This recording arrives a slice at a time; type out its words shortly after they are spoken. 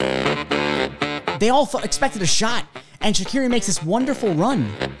They all expected a shot, and Shaqiri makes this wonderful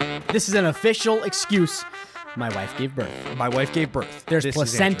run. This is an official excuse. My wife gave birth. My wife gave birth. There's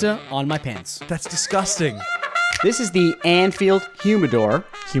placenta on my pants. That's disgusting. This is the Anfield Humidor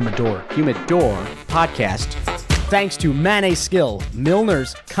podcast. Thanks to Mane's skill,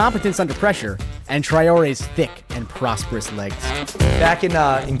 Milner's competence under pressure, and Traore's thick and prosperous legs. Back in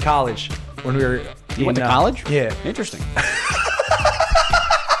college, when we were... You went to college? Yeah. Interesting.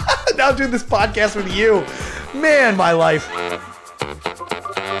 Now I'm doing this podcast with you. Man, my life.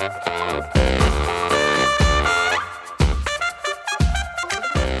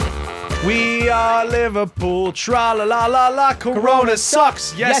 We are Liverpool, tra-la-la-la-la, Corona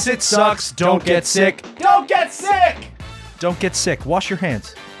sucks. Yes, it sucks. Don't get sick. Don't get sick! Don't get sick. Wash your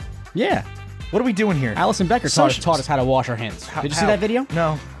hands. Yeah. What are we doing here? Alison Becker taught us how to wash our hands. Did you see that video?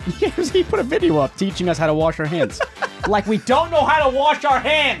 No. Yes, he put a video up teaching us how to wash our hands. Like we don't know how to wash our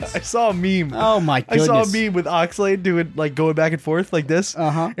hands. I saw a meme. Oh my goodness. I saw a meme with Oxlade doing going back and forth like this.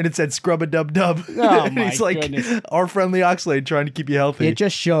 Uh-huh. And it said scrub a dub dub. Oh and my he's like, goodness. our friendly Oxlade trying to keep you healthy. It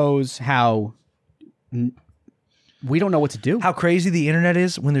just shows how we don't know what to do. How crazy the internet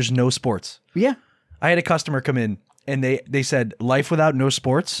is when there's no sports. Yeah. I had a customer come in and they said life without no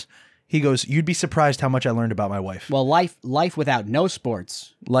sports. He goes, you'd be surprised how much I learned about my wife. Well, life without no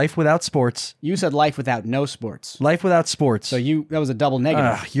sports. Life without sports. You said life without no sports. Life without sports. So that was a double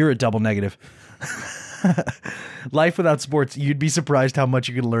negative. You're a double negative. Life without sports, you'd be surprised how much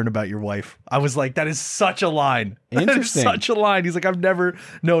you can learn about your wife. I was like, that is such a line. Interesting. That is such a line. He's like, I've never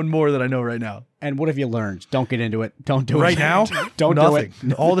known more than I know right now. And what have you learned? Don't get into it. Don't do it. Right now? Don't Nothing.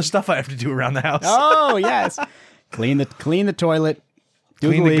 do it. All the stuff I have to do around the house. Oh, yes. Clean the toilet.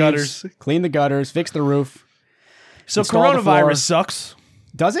 Clean the gutters. Clean the gutters. Fix the roof. So Install the floor. coronavirus sucks.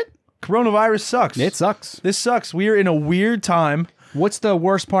 Does it? Coronavirus sucks. It sucks. This sucks. We are in a weird time. What's the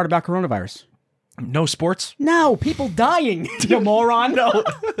worst part about coronavirus? No sports? No, people dying. You moron. No.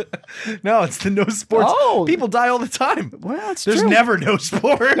 No, it's the no sports. Oh. People die all the time. Well, it's There's true. never no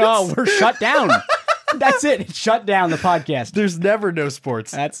sports. No, we're shut down. That's it. It shut down the podcast. There's never no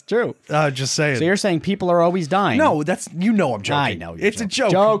sports. That's true. Just saying. So you're saying people are always dying? No, I'm joking. I know. It's a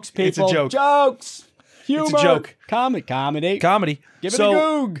joke. Jokes, people. It's a joke. Jokes. Humor. It's a joke. Comedy. Give it a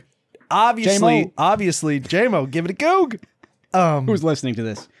goog. Obviously, J-Mo, give it a goog. Who's listening to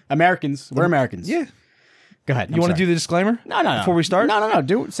this? Americans. We're Americans. Yeah. Go ahead. You want to do the disclaimer? No. Before we start? No.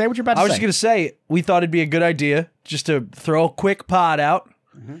 Say what you're about to say. I was just going to say, we thought it'd be a good idea just to throw a quick pod out,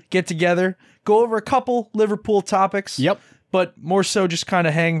 get together, go over a couple Liverpool topics. Yep. But more so just kind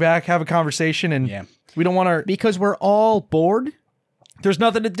of hang back, have a conversation, and we don't want to... Because we're all bored. There's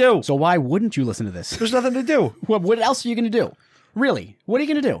nothing to do. So why wouldn't you listen to this? There's nothing to do. What else are you going to do? Really? What are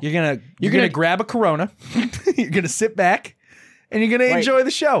you going to do? You're gonna grab a Corona, you're going to sit back, and you're going to enjoy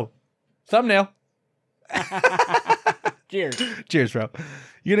the show. Thumbnail. Cheers. Cheers, bro.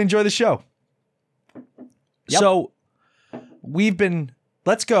 You're going to enjoy the show. Yep. So,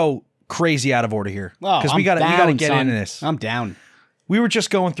 let's go crazy out of order here. Oh, Because we got to get into this. I'm down. We were just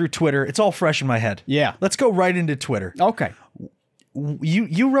going through Twitter. It's all fresh in my head. Yeah. Let's go right into Twitter. Okay.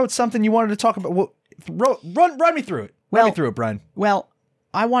 You wrote something you wanted to talk about. Run me through it. Run me through it, Brian. Well,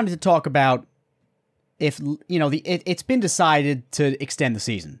 I wanted to talk about if, it's been decided to extend the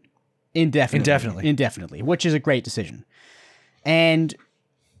season indefinitely, which is a great decision. And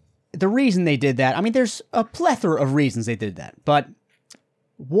the reason they did that, there's a plethora of reasons they did that, but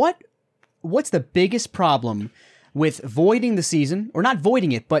what's the biggest problem with voiding the season, or not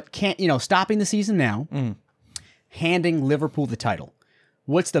voiding it, but stopping the season now, handing Liverpool the title?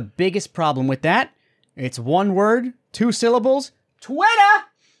 What's the biggest problem with that? It's one word, 2 syllables.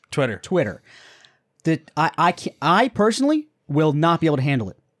 Twitter. I personally will not be able to handle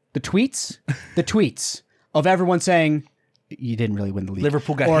it. The tweets of everyone saying you didn't really win the league.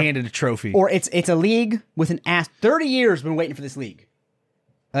 Liverpool got handed a trophy. Or it's a league with an 30 years been waiting for this league.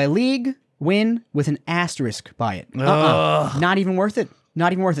 A league win with an asterisk by it. Not even worth it.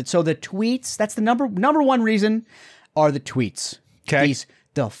 Not even worth it. So the tweets, that's the number one reason, are the tweets. Okay.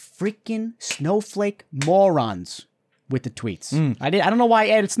 The freaking snowflake morons with the tweets. I don't know why I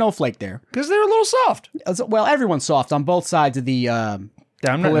added snowflake there. Because they're a little soft. Well, everyone's soft on both sides of the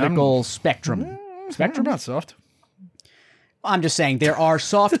political spectrum. I'm not soft. I'm just saying there are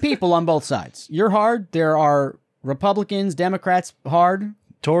soft people on both sides. You're hard. There are Republicans, Democrats, hard.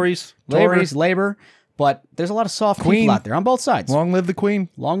 Tories, Labor. But there's a lot of soft people out there on both sides. Long live the Queen.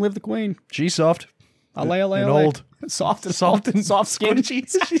 Long live the Queen. She's soft. Allay. Old. Soft and soft skin. Squishy.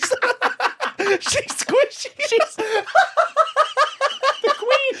 She's squishy. The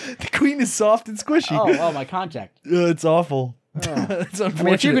Queen. The Queen is soft and squishy. Oh, my contact. It's awful. It's unfortunate. I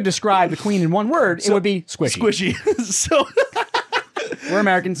mean, if you could describe the Queen in one word, it would be squishy. Squishy. So We're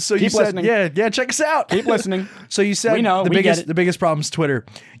Americans. So Keep you said, listening. yeah, check us out. Keep listening. So you said We know, we get it. the biggest problem is Twitter.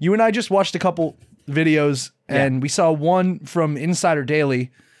 You and I just watched a couple videos, and we saw one from Insider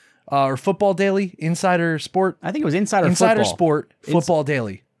Daily, or Football Daily, Insider Sport. I think it was Insider Insider Football. Sport, Football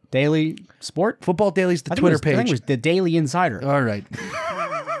Daily. Daily Sport? Football Daily's the I think Twitter it was, I think page. it was the Daily Insider. All right.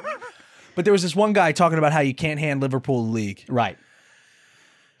 But there was this one guy talking about how you can't hand Liverpool the league. Right.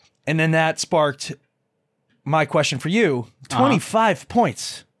 And then that sparked my question for you. 25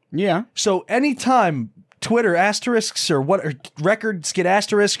 points. Yeah. So anytime Twitter asterisks or records get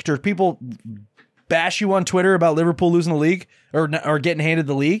asterisked or people bash you on Twitter about Liverpool losing the league or getting handed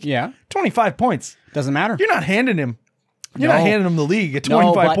the league, Yeah. 25 points. Doesn't matter. You're not handing him. You're No. not handing him the league at No,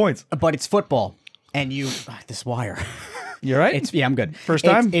 25 points. But it's football. And this wire. You all right? I'm good. First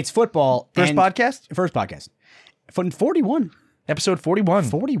time? It's football. First and- podcast? First podcast. 41. Episode 41.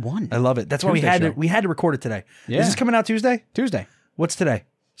 41. I love it. That's why Tuesday we had to record it today. Yeah. Is this coming out Tuesday? Tuesday. What's today?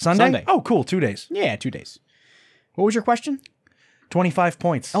 Sunday? Sunday. Oh, cool. 2 days. Yeah, 2 days. What was your question? 25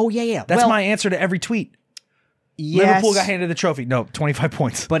 points. Oh, yeah. That's Well, my answer to every tweet. yes, Liverpool got handed the trophy. No, 25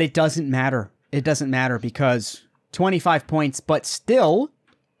 points. but it doesn't matter. It doesn't matter because 25 points, but still,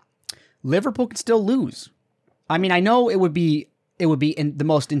 Liverpool could still lose. I mean, I know it would be the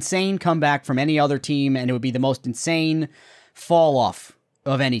most insane comeback from any other team, and it would be the most insane fall off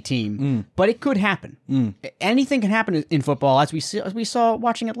of any team. But it could happen. Anything can happen in football, as we saw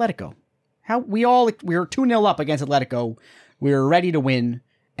watching Atletico. We were 2-0 up against Atletico. We were ready to win,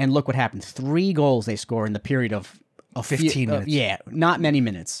 and look what happened. 3 goals they score in the period of 15 minutes. Yeah, not many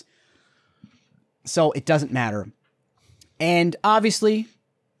minutes. So it doesn't matter. And obviously,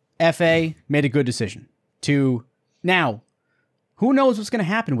 FA made a good decision to now. Who knows what's going to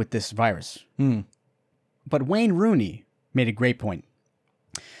happen with this virus? But Wayne Rooney made a great point.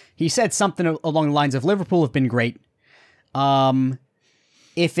 He said something along the lines of Liverpool have been great.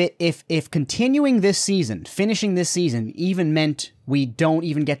 If continuing this season, finishing this season, even meant we don't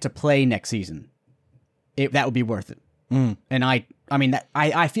even get to play next season, that would be worth it. And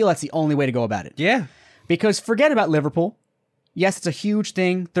I feel that's the only way to go about it. Yeah. Because forget about Liverpool. Yes, it's a huge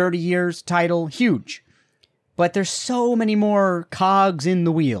thing. 30 years, title, huge. But there's so many more cogs in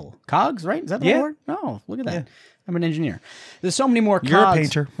the wheel. Cogs, right? Is that the Yeah. word? Oh, look at that. I'm an engineer. There's so many more cogs. You're a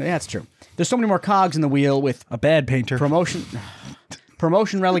painter. Yeah, that's true. There's so many more cogs in the wheel with A bad painter.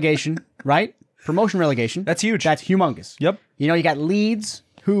 promotion, relegation, right? Promotion, relegation. That's huge. That's humongous. Yep. You know, you got Leeds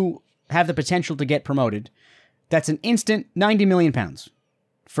who have the potential to get promoted. That's an instant £90 million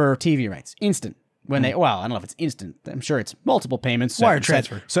for TV rights. Instant. When I don't know if it's instant. I'm sure it's multiple payments. Wire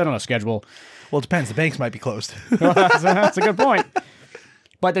transfer. Set on a schedule. Well, it depends. The banks might be closed. That's a good point.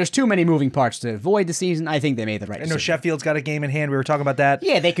 But there's too many moving parts to avoid the season. I think they made the right I know decision. Sheffield's got a game in hand. We were talking about that.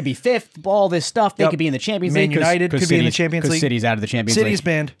 Yeah, they could be fifth, all this stuff. They Yep. could be in the Champions Man League. United could be in the Champions League. City's out of the Champions League. City's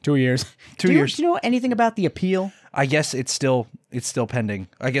banned. 2 years. 2 years. Do you know anything about the appeal? I guess it's still pending.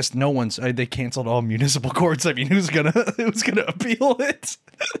 I guess no one's. They canceled all municipal courts. I mean, who's gonna appeal it?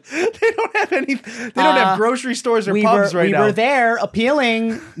 They don't have any. They don't have grocery stores or pubs right now. We were there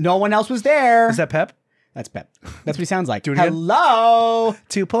appealing. No one else was there. Is that Pep? That's Pep. That's what he sounds like. Do it again. Hello.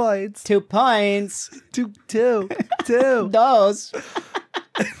 2 points. 2 points. Two. Those.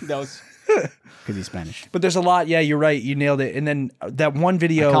 Because he's Spanish. But there's a lot. Yeah, you're right. You nailed it. And then that one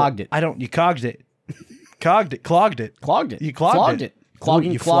video. I cogged it. You cogged it. Clogged it. Clogged it. You clogged it.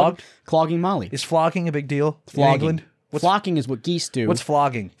 Clogging, You flogged? Clogging Molly. Is flogging a big deal in Flogging. England? Flocking is what geese do. What's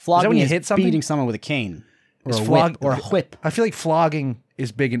flogging? Flogging is that when you is hit something? beating someone with a cane. Or Is a flog- whip. Or a whip. I feel like flogging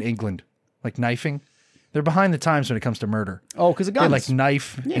is big in England. Like knifing. They're behind the times when it comes to murder. Oh, because of They guns. like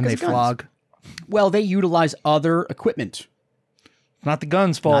knife and 'cause they of guns. flog. Well, they utilize other equipment. Not the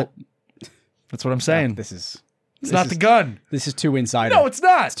gun's fault. That's what I'm saying. It's not the gun. This is too insider. No, it's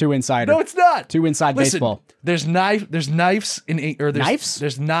not. It's too insider. No, it's not. Too inside Listen, baseball. There's knives in or there's Knives?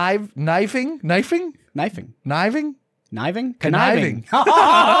 There's knifing. Knifing. Conniving. Conniving. Oh,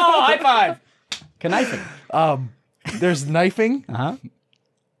 high five. Conniving. There's knifing. Uh-huh.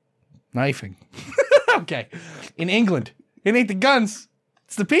 Knifing. Okay. In England, it ain't the guns.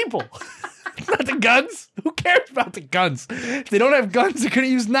 It's the people. It's not the guns. Who cares about the guns? If they don't have guns, they're going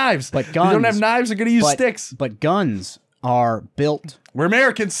to use knives. But If they don't guns- have knives, they're going to use sticks. But guns are built. We're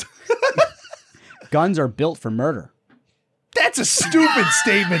Americans. Guns are built for murder. That's a stupid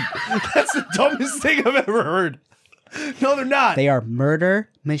statement. That's the dumbest thing I've ever heard. No, they're not. They are murder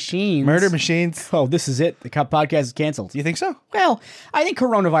machines. Murder machines. Oh, this is it. The podcast is canceled. Do you think so? Well, I think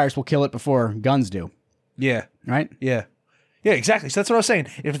coronavirus will kill it before guns do. Yeah. Right? Yeah. Yeah, exactly. So that's what I was saying.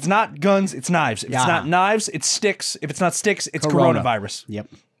 If it's not guns, it's knives. If it's not knives, it's sticks. If it's not sticks, it's coronavirus. Yep.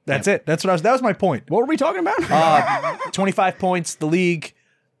 That's it. That was my point. What were we talking about? 25 points, the league,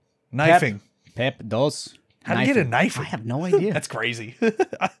 knifing. Pep dos. How do you get a knifing? I have no idea. That's crazy.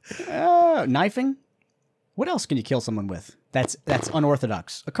 Knifing? What else can you kill someone with? That's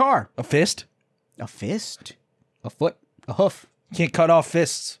unorthodox. A car. A fist? A fist. A foot. A hoof. Can't cut off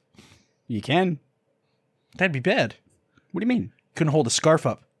fists. You can. That'd be bad. What do you mean? Couldn't hold a scarf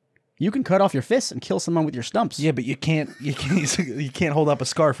up. You can cut off your fists and kill someone with your stumps. Yeah, but you can't hold up a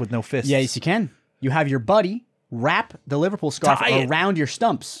scarf with no fists. Yes, you can. You have your buddy wrap the Liverpool scarf around your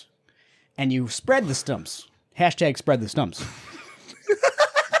stumps, and you spread the stumps. Hashtag spread the stumps.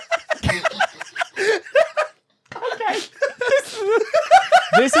 Okay.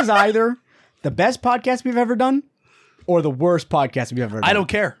 This is either the best podcast we've ever done or the worst podcast we've ever done. I don't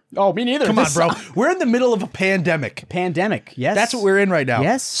care. Oh, me neither. Come on, bro. We're in the middle of a pandemic. Pandemic, yes. That's what we're in right now.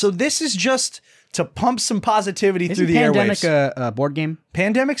 Yes. So this is just to pump some positivity Isn't through the Pandemic airwaves. a board game?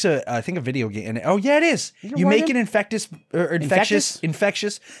 Pandemic's I think a video game. And, oh yeah, it is. You make it infectious.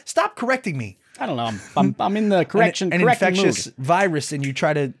 Stop correcting me. I don't know. I'm in the correcting infectious mood. virus, and you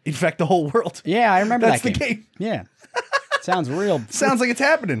try to infect the whole world. Yeah, I remember That's that the game. Yeah. Sounds real. Sounds like it's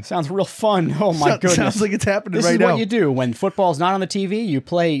happening. Sounds real fun. Oh my goodness. Sounds like it's happening This right is now. what you do when football's not on the TV. You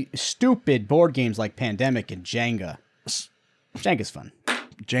play stupid board games like Pandemic and Jenga. Jenga's fun.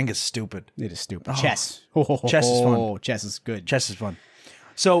 Jenga's stupid. It is stupid. Oh. Chess. Chess is fun. Chess is good. Chess is fun.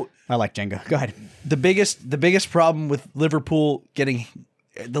 So I like Jenga. Go ahead. the biggest problem with Liverpool getting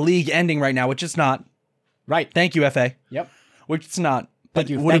the league ending right now, which it's not. Right. Thank you, FA. Yep. Which it's not. Thank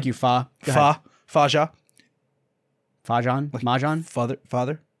you, Fa. Go ahead. Faja. Fajan? Majan? Father.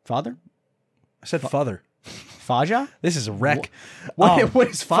 Father? I said father. Faja? This is a wreck. What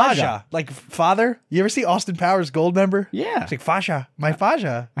is Faja? Like father? You ever see Austin Powers Goldmember? Yeah. It's like Faja. My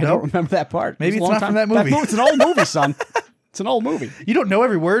Faja. I don't remember that part. Maybe It was it's a not long from that movie. It's an old movie, son. It's an old movie. You don't know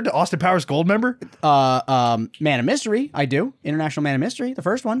every word to Austin Powers Goldmember? Man of Mystery. I do. International Man of Mystery. The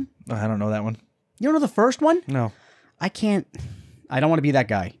first one. Oh, I don't know that one. You don't know the first one? No. I can't. I don't want to be that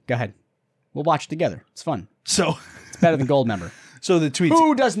guy. Go ahead. We'll watch it together. It's fun. So It's better than Goldmember. So the tweets.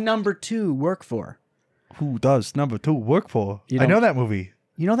 Who does number 2 work for? Who does number 2 work for? You I don't- know that movie.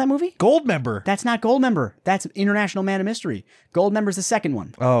 You know that movie? Goldmember. That's not Goldmember. That's International Man of Mystery. Goldmember's the second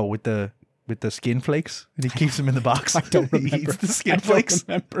one. Oh, with the skin flakes, and he keeps them in the box. I don't He remember. eats the skin I don't flakes.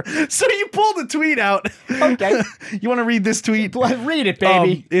 remember. So you pulled the tweet out. Okay. You want to read this tweet? Read it,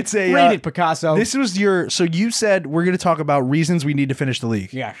 baby. It's a Read it, Picasso. This was your. So you said we're going to talk about reasons we need to finish the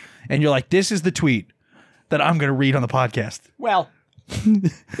league. Yeah. And you're like, this is the tweet that I'm going to read on the podcast. Well,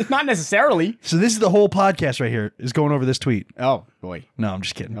 it's not necessarily. So this is the whole podcast right here is going over this tweet. Oh, boy. No, I'm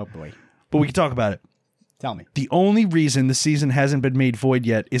just kidding. Oh, boy. But we can talk about it. Tell me. The only reason the season hasn't been made void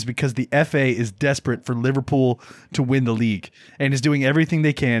yet is because the FA is desperate for Liverpool to win the league and is doing everything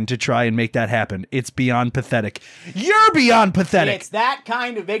they can to try and make that happen. It's beyond pathetic. You're beyond pathetic. It's that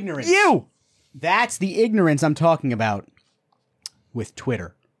kind of ignorance. You. That's the ignorance I'm talking about with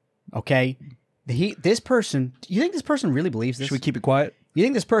Twitter. Okay? This person, you think this person really believes this? Should we keep it quiet? You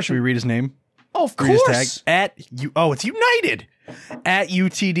think this person... Should we read his name? Oh, of Read his course. tag? It's United. At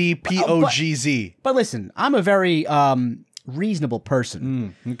UTDPOGZ. But listen, I'm a very reasonable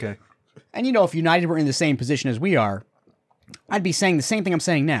person. Okay. And you know, if United were in the same position as we are, I'd be saying the same thing I'm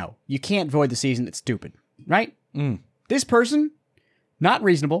saying now. You can't void the season. It's stupid. Right? This person, not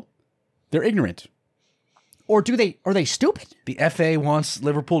reasonable. They're ignorant. Or are they stupid? The FA wants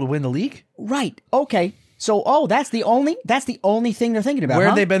Liverpool to win the league? Right. Okay. So, that's the only thing they're thinking about. Where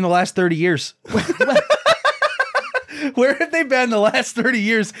huh? have they been the last 30 years? Where have they been the last 30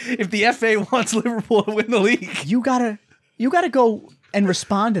 years if the FA wants Liverpool to win the league? You gotta go and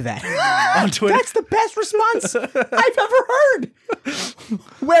respond to that. On Twitter? That's the best response I've ever heard.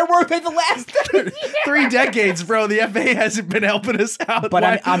 Where were they the last 30 years? 3 decades, bro. The FA hasn't been helping us out.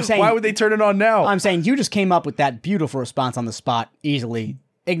 But I'm saying... why would they turn it on now? I'm saying you just came up with that beautiful response on the spot, easily.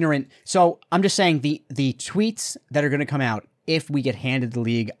 Ignorant. So I'm just saying the tweets that are going to come out if we get handed the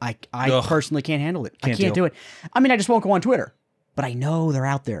league, I personally can't handle it. I can't do it. I mean, I just won't go on Twitter. But I know they're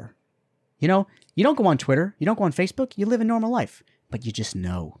out there. You know, you don't go on Twitter. You don't go on Facebook. You live a normal life. But you just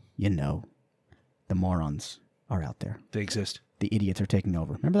know. You know. The morons are out there. They exist. The idiots are taking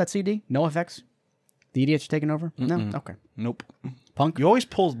over. Remember that CD? No effects? The idiots are taking over? No? Okay. Nope. Punk? You always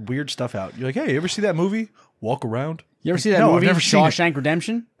pull weird stuff out. You're like, hey, you ever see that movie? Walk Around? You ever see that No, I've movie? never seen it. Shawshank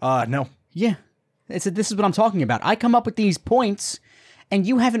Redemption? No. Yeah. This is what I'm talking about. I come up with these points, and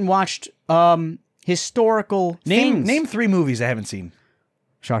you haven't watched historical things. Name 3 movies I haven't seen.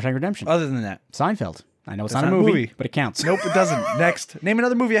 Shawshank Redemption. Other than that. Seinfeld. I know it's That's not a movie, but it counts. Nope, it doesn't. Next. Name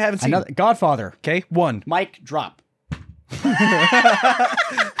another movie I haven't seen. Godfather. Okay, 1. Mike, drop.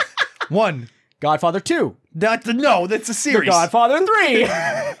 1. Godfather 2. No, that's a series. The Godfather 3.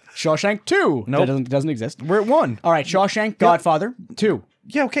 Shawshank 2. Nope. That doesn't exist. We're at 1. All right, Shawshank, Godfather 2.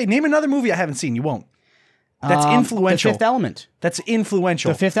 Yeah, okay. Name another movie I haven't seen. You won't. That's influential. The Fifth Element. That's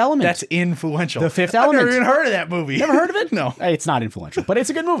influential. The Fifth Element. That's influential. The Fifth I've Element. never even heard of that movie. Never heard of it? No. Hey, it's not influential, but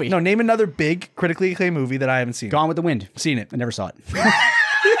it's a good movie. No, name another big, critically acclaimed movie that I haven't seen. Gone with the Wind. Seen it. I never saw it.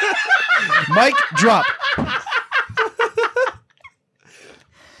 Mike, drop.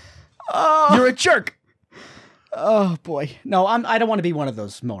 You're a jerk. Oh, boy. No, I don't want to be one of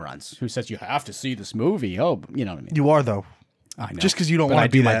those morons who says you have to see this movie. Oh, you know what I mean? You are, though. I know. Just because you don't But want I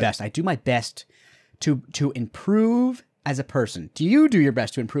to be do my that. best. I do my best to improve as a person. Do you do your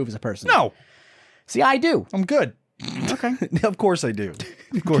best to improve as a person? No. See, I do. I'm good. Okay. Of course I do.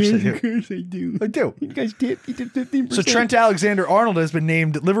 Of course I do. Of course I do. I do. You guys did. You did 15%. So Trent Alexander-Arnold has been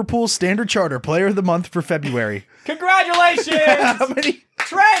named Liverpool's Standard Charter Player of the Month for February. Congratulations, How many?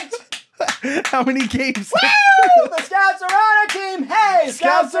 Trent! How many games? Woo! The Scouts are on our team. Hey,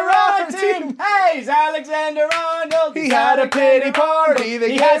 Scouts are on our team. Hey, it's Alexander Arnold. He had a pity party.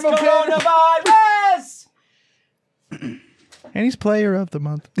 They He gave has him coronavirus. And he's Player of the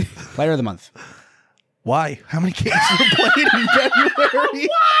Month. Player of the month. Why? How many games were played in February?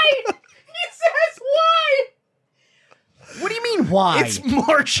 Why? He says why. What do you mean why? It's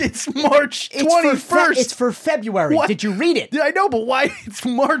March. It's March It's 21st. It's for February. What? Did you read it? Yeah, I know, but why? It's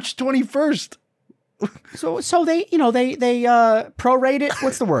March 21st. So they prorate it.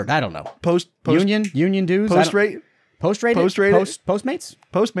 What's the word? I don't know. Post Union dues. Post rate. Post rate. Post-rate it. Postmates.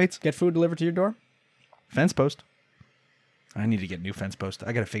 Postmates. Get food delivered to your door. Fence post. I need to get new fence post.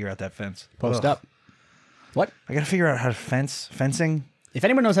 I got to figure out that fence. Post Ugh. up. What? I got to figure out how to fencing. If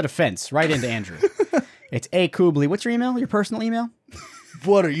anyone knows how to fence, write into Andrew. It's A. Kubley. What's your email? Your personal email?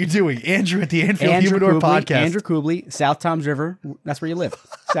 What are you doing? Andrew at the Anfield Andrew Humidor Kubley, podcast. Andrew Kubley, South Toms River. That's where you live.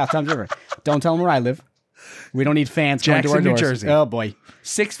 South Toms River. Don't tell them where I live. We don't need fans going to our Jackson, New doors. Jersey. Oh, boy.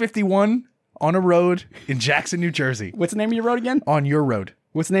 651 on a road in Jackson, New Jersey. What's the name of your road again? On your road.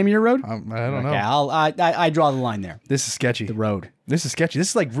 What's the name of your road? I don't Okay, know. I draw the line there. This is sketchy. The road. This is sketchy.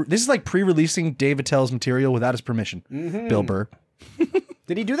 This is like pre-releasing Dave Attell's material without his permission. Bill Burr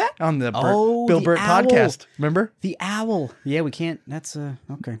Did he do that? on the Oh, Bill the Burr owl. podcast. Remember? The owl. Yeah, we can't. That's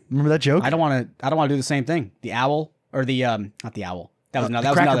okay. Remember that joke? I don't want to do the same thing. The owl or the not the owl. That was another. That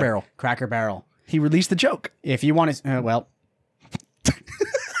was Cracker another Barrel. Cracker Barrel. He released the joke. If you want to, well,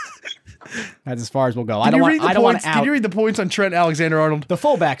 that's as far as we'll go. I Did don't you want. read the I don't want points? to out Did you read the points on Trent Alexander-Arnold? the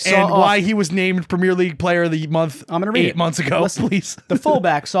fullback saw And off, why he was named Premier League Player of the Month I'm gonna read 8 it. months ago, Listen. please. The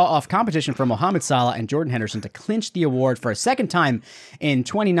fullback saw off competition from Mohamed Salah and Jordan Henderson to clinch the award for a second time in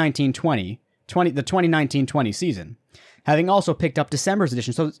 2019-20, the 2019-20 season, having also picked up December's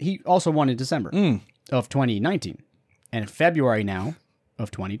edition. So he also won in December of 2019 and February now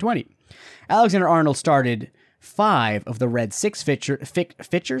of 2020. Alexander Arnold started 5 of the Reds' 6 fixtures.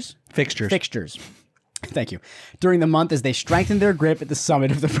 Thank you. During the month as they strengthened their grip at the summit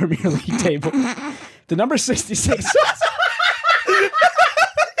of the Premier League table. The number 66. It's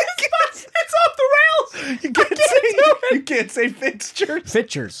off the rails. You can't say fixtures.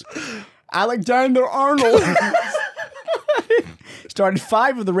 Fixtures. Alexander Arnold started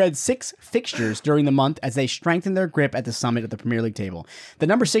 5 of the Reds' 6 fixtures during the month as they strengthened their grip at the summit of the Premier League table. The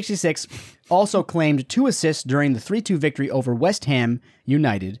number 66 also claimed 2 assists during the 3-2 victory over West Ham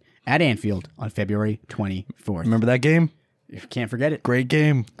United at Anfield on February 24th. Remember that game? You can't forget it. Great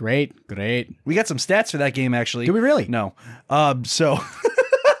game. Great. We got some stats for that game, actually. Do we really? No. So...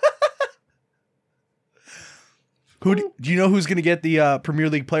 do you know who's going to get the Premier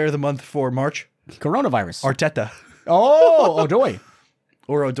League Player of the Month for March? Coronavirus. Arteta. Oh, Odoi.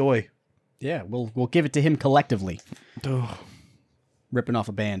 Or Odoi. Yeah, we'll give it to him collectively. Ripping off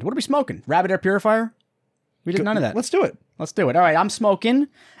a band. What are we smoking? Rabbit air purifier? We did none of that. Let's do it. Let's do it. All right, I'm smoking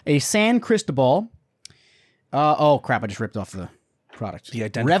a San Cristobal. Oh, crap, I just ripped off the product. The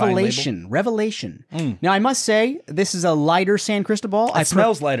identifying Revelation. Now, I must say, this is a lighter San Cristobal. It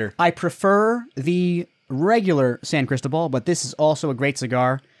smells lighter. I prefer the regular San Cristobal, but this is also a great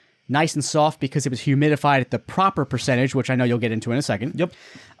cigar. Nice and soft because it was humidified at the proper percentage, which I know you'll get into in a second. Yep.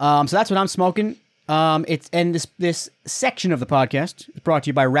 So that's what I'm smoking. This section of the podcast is brought to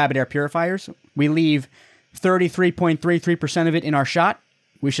you by Rabbit Air Purifiers. We leave 33.33% of it in our shot.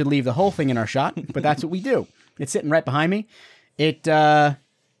 We should leave the whole thing in our shot, but that's what we do. It's sitting right behind me. It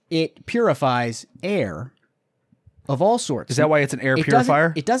purifies air of all sorts. Is that why it's an air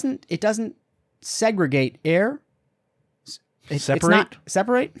purifier? It doesn't segregate air. Separate?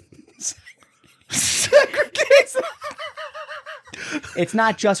 Separate? It's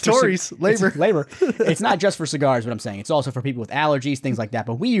not just for Tories, labor. It's labor. It's not just for cigars, what I'm saying. It's also for people with allergies, things like that.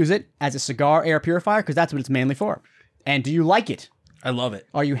 But we use it as a cigar air purifier because that's what it's mainly for. And do you like it? I love it.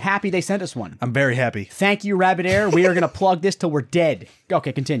 Are you happy they sent us one? I'm very happy. Thank you, Rabbit Air. We are going to plug this till we're dead.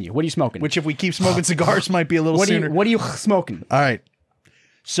 Okay, continue. What are you smoking? Which, if we keep smoking cigars, might be a little sooner. What are you smoking? All right.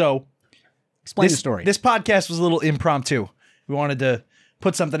 So, Explain the story. This podcast was a little impromptu. We wanted to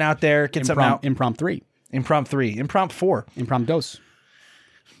put something out there, get something out. Impromptu 3. Impromptu 3. Impromptu 4. Impromptus.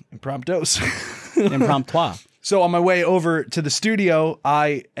 Impromptus. Impromptu. So on my way over to the studio,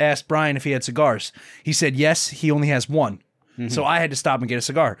 I asked Brian if he had cigars. He said yes, he only has one. So I had to stop and get a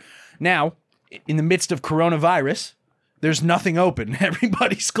cigar. Now, in the midst of coronavirus, there's nothing open.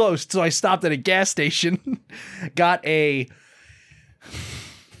 Everybody's closed. So I stopped at a gas station, got a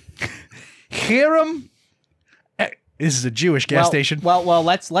Hiram. This is a Jewish gas station. Well,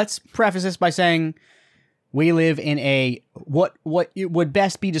 let's preface this by saying we live in a what would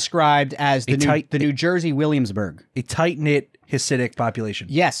best be described as the New Jersey Williamsburg. A tight-knit Hasidic population.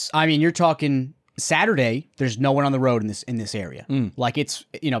 Yes, I mean you're talking Saturday. There's no one on the road in this area. Like it's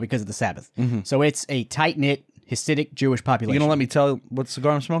because of the Sabbath. So it's a tight-knit Hasidic Jewish population. You gonna let me tell what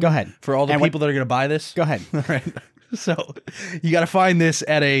cigar I'm smoking? Go ahead. For all the people that are gonna buy this. Go ahead. All right. So you got to find this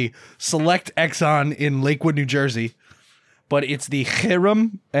at a select Exxon in Lakewood, New Jersey. But it's the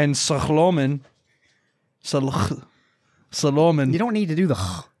Hiram and Salomon. Salomon. You don't need to do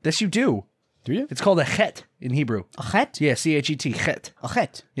the. Yes, you do. Do you? It's called a chet in Hebrew. A chet? Yeah, C-H-E-T, chet. A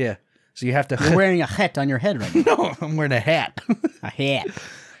chet. Yeah. So you have to. You're wearing a chet on your head right now. No, I'm wearing a hat. A hat.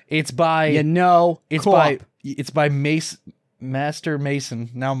 It's by. It's by Master Mason.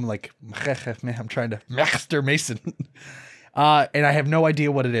 Now I'm like, I'm trying to Master Mason. And I have no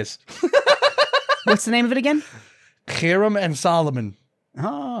idea what it is. What's the name of it again? Hiram and Solomon.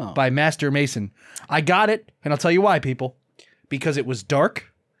 Oh. By Master Mason. I got it, and I'll tell you why, people. Because it was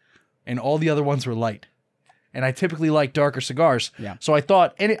dark, and all the other ones were light. And I typically like darker cigars. Yeah. So I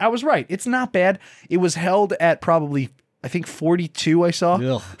thought, and I was right. It's not bad. It was held at probably, I think 42. I saw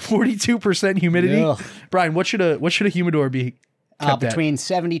 42% humidity. Ugh. Brian, what should a humidor be? Between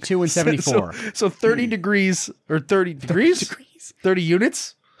 72 and 74. So 30 degrees or 30 degrees? 30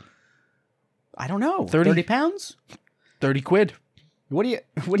 units? I don't know. 30 30 pounds? 30 quid. What do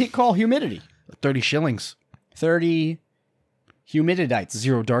you call humidity? 30 shillings. 30 humidities.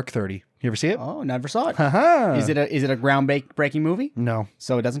 Zero dark 30. You ever see it? Oh, never saw it. Haha. Is it a groundbreaking movie? No.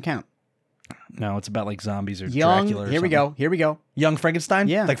 So it doesn't count. No, it's about like zombies or Young. Dracula or Here something. we go. Young Frankenstein?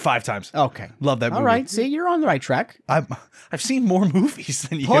 Yeah. Like 5 times. Okay. Love that movie. All right. See, you're on the right track. I've seen more movies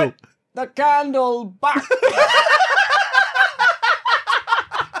than you. Put the candle back.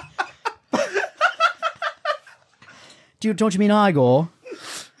 Don't you mean Igor?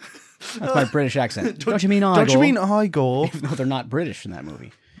 That's my British accent. Don't you mean Igor? Don't you mean Igor? Even though they're not British in that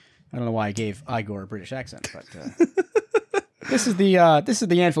movie. I don't know why I gave Igor a British accent, but this is the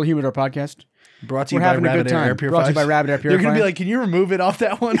Anvil Humidor podcast. Brought to you We're by having a Rabbit good Air time. Air Brought to you Purifiers. by Rabbit Air They're going to Purifier. be like, can you remove it off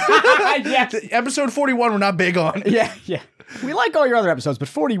that one? Yes. Episode 41 we're not big on. Yeah. We like all your other episodes, but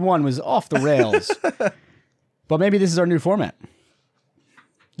 41 was off the rails. But maybe this is our new format.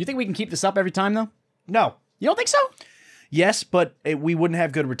 You think we can keep this up every time, though? No. You don't think so? Yes, but we wouldn't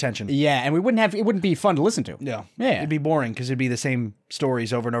have good retention. Yeah, and it wouldn't be fun to listen to. No. Yeah. It'd be boring because it'd be the same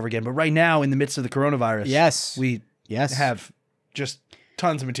stories over and over again. But right now, in the midst of the coronavirus, Yes. we have just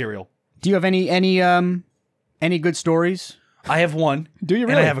tons of material. Do you have any good stories? I have one. Do you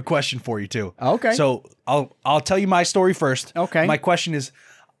really? And I have a question for you too. Okay. So I'll tell you my story first. Okay. My question is,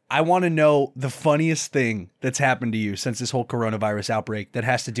 I want to know the funniest thing that's happened to you since this whole coronavirus outbreak that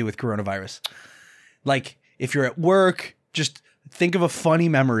has to do with coronavirus. Like if you're at work, just think of a funny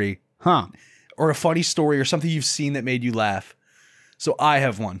memory. Huh. Or a funny story or something you've seen that made you laugh. So I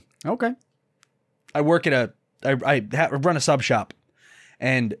have one. Okay. I work at I run a sub shop,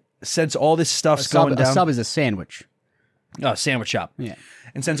 and since all this stuff's going down, A sub is a sandwich. Sandwich shop. Yeah.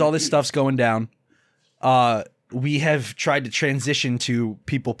 And since all this stuff's going down, we have tried to transition to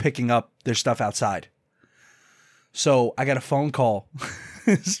people picking up their stuff outside. So I got a phone call.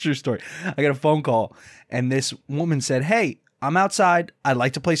 It's a true story. I got a phone call, and this woman said, "Hey, I'm outside. I'd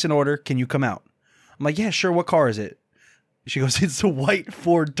like to place an order. Can you come out?" I'm like, "Yeah, sure. What car is it?" She goes, "It's a white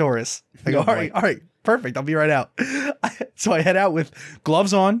Ford Taurus." I go, all right, perfect. I'll be right out. So I head out with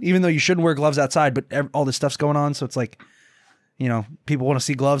gloves on, even though you shouldn't wear gloves outside, but all this stuff's going on. So it's like, people want to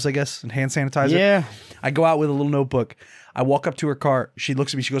see gloves, I guess, and hand sanitizer. Yeah. I go out with a little notebook. I walk up to her car. She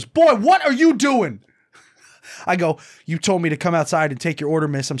looks at me. She goes, "Boy, what are you doing?" I go, you told me to come outside and take your order,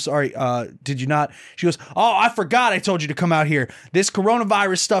 miss. I'm sorry. Did you not? She goes, oh, I forgot I told you to come out here. This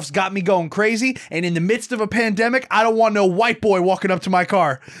coronavirus stuff's got me going crazy. And in the midst of a pandemic, I don't want no white boy walking up to my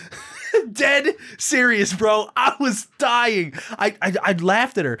car. Dead serious, bro. I was dying. I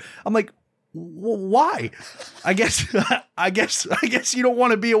laughed at her. I'm like, why? I guess you don't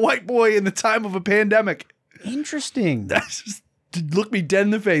want to be a white boy in the time of a pandemic. Interesting. That's just look me dead in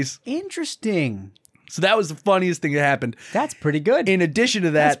the face. Interesting. So that was the funniest thing that happened. That's pretty good. In addition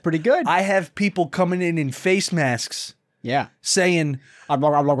to that, That's pretty good. I have people coming in face masks Yeah. saying,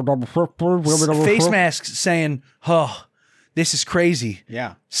 face masks saying, oh, this is crazy.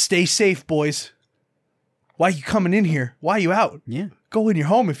 Yeah. Stay safe, boys. Why are you coming in here? Why are you out? Yeah. Go in your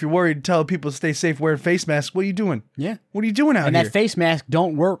home if you're worried. Tell people to stay safe wearing face masks. What are you doing? Yeah. What are you doing out And here? that face mask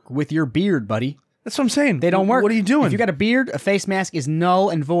don't work with your beard, buddy. That's what I'm saying. They don't work. What are you doing? If you got a beard, a face mask is null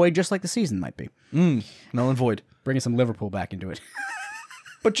and void, just like the season might be. Null and void. Bringing some Liverpool back into it.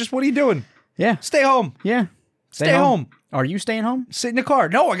 But just what are you doing? Yeah. Stay home. Yeah. Stay home. Are you staying home? Sit in the car.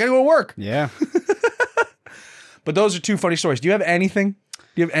 No, I gotta go to work. Yeah. But those are two funny stories. Do you have anything?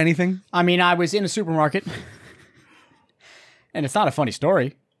 Do you have anything? I mean, I was in a supermarket, and it's not a funny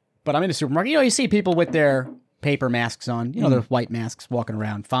story, but I'm in a supermarket. You know, you see people with their paper masks on, you know, their white masks walking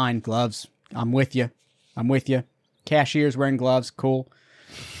around. Fine, gloves. I'm with you. I'm with you. Cashiers wearing gloves. Cool.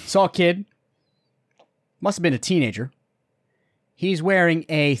 Saw a kid. Must have been a teenager. He's wearing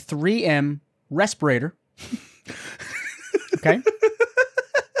a 3M respirator. Okay.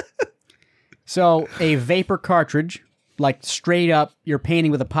 So a vapor cartridge, like straight up, you're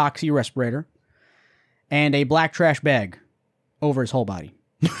painting with epoxy respirator, and a black trash bag over his whole body.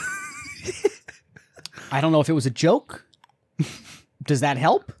 I don't know if it was a joke. Does that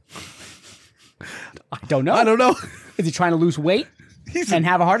help? I don't know. I don't know. Is he trying to lose weight and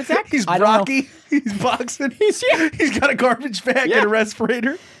have a heart attack? He's I don't know. Rocky. He's boxing. He's got a garbage bag Yeah. and a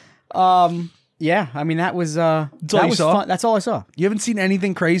respirator. Yeah, I mean that was all that you was saw? fun. That's all I saw. You haven't seen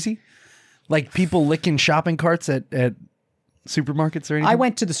anything crazy? Like people licking shopping carts at supermarkets or anything? I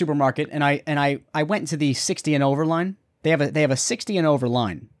went to the supermarket and I went to the 60 and over line. They have a 60 and over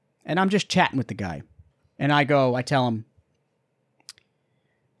line, and I'm just chatting with the guy, and I tell him,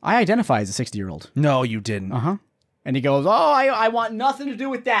 I identify as a 60-year-old. No, you didn't. And he goes, oh, I want nothing to do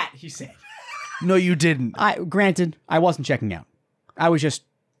with that. He said. No, you didn't. Granted, I wasn't checking out. I was just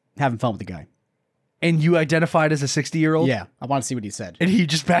having fun with the guy. And you identified as a 60-year-old? Yeah, I want to see what he said. And he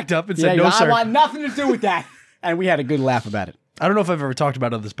just backed up and Yeah, said, he no, goes, sir. I want nothing to do with that. And we had a good laugh about it. I don't know if I've ever talked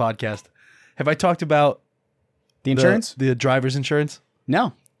about it on this podcast. Have I talked about The insurance? the driver's insurance?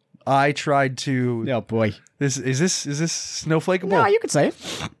 No. I tried to. Oh boy. Is this snowflakeable? No, you could say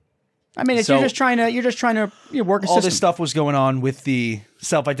it. I mean, So- you're just trying to work a All system. this stuff was going on with the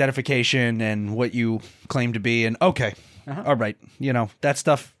self-identification and what you claim to be, and okay, all right, that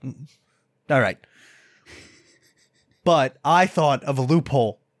stuff. All right, but I thought of a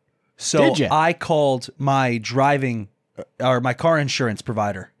loophole, so Did ya? I called my my car insurance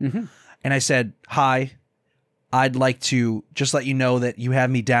provider, and I said, "Hi, I'd like to just let you know that you have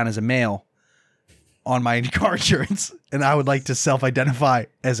me down as a male on my car insurance, and I would like to self-identify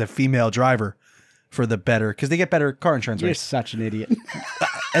as a female driver for the better, because they get better car insurance You're rates, such an idiot.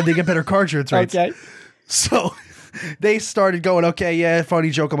 and they get better car insurance rates." Okay. So they started going, okay, yeah, funny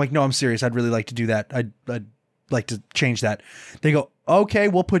joke. I'm like, no, I'm serious. I'd really like to do that. I'd like to change that. They go, okay,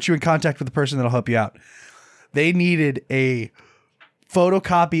 we'll put you in contact with the person that'll help you out. They needed a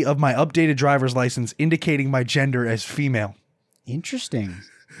photocopy of my updated driver's license indicating my gender as female. Interesting.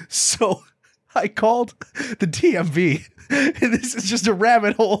 So I called the DMV, and this is just a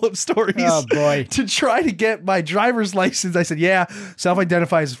rabbit hole of stories. Oh, boy. To try to get my driver's license. I said, yeah,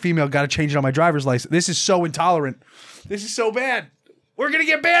 self-identify as a female, got to change it on my driver's license. This is so intolerant. This is so bad. We're going to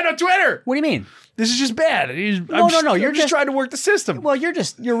get banned on Twitter. What do you mean? This is just bad. No, you're I'm just just trying to work the system. Well,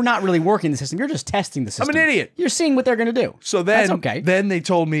 you're not really working the system. You're just testing the system. I'm an idiot. You're seeing what they're going to do. So then, That's okay. Then they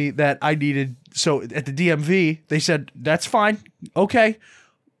told me that I needed, so at the DMV, they said, that's fine. Okay.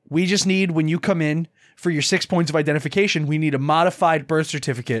 We just need, when you come in for your 6 points of identification, we need a modified birth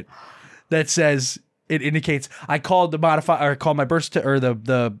certificate that says, it indicates, I called my birth certificate, or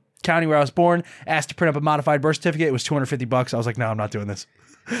the county where I was born, asked to print up a modified birth certificate. It was $250. I was like, no, I'm not doing this.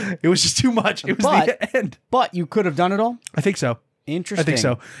 It was just too much. It was the end. But you could have done it all? I think so. Interesting. I think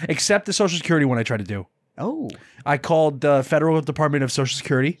so. Except the Social Security one I tried to do. Oh. I called the Federal Department of Social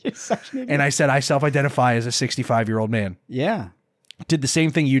Security, You're such an idiot. and I said I self-identify as a 65-year-old man. Yeah. Did the same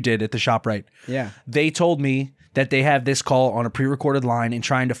thing you did at the ShopRite. Yeah. They told me that they have this call on a pre-recorded line, and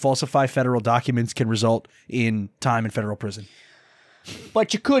trying to falsify federal documents can result in time in federal prison.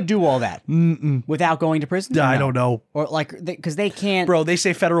 But you could do all that without going to prison? I don't know. Or like, because they can't. Bro, they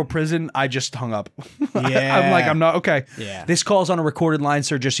say federal prison. I just hung up. Yeah. I'm like, I'm not okay. Yeah. This call's on a recorded line,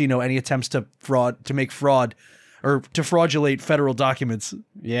 sir. Just so you know, any attempts to make fraud or to fraudulate federal documents.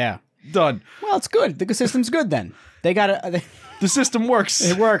 Yeah. Done. Well, it's good. The system's good then. They got to. The system works.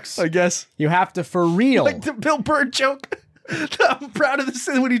 It works. I guess. You have to for real. Like the Bill Burr joke. I'm proud of this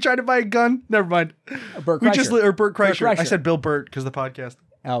when he tried to buy a gun. Never mind. Bert We Kreischer. just or Bert Kreischer. Kreischer. I said Bill Burt because the podcast.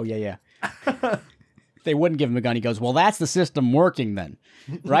 Oh, yeah. They wouldn't give him a gun. He goes, well, that's the system working then.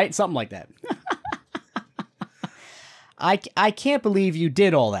 Right? Something like that. I can't believe you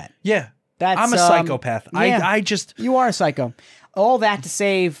did all that. Yeah. That's, I'm a psychopath. yeah. I just You are a psycho. All that to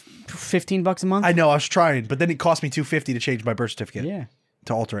save $15 a month? I know I was trying, but then it cost me $250 to change my birth certificate. Yeah.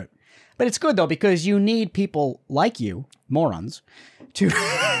 To alter it. But it's good, though, because you need people like you, morons, to...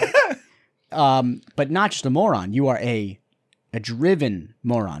 but not just a moron. You are a driven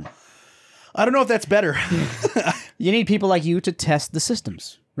moron. I don't know if that's better. You need people like you to test the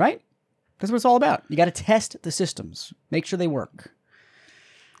systems, right? That's what it's all about. You got to test the systems. Make sure they work.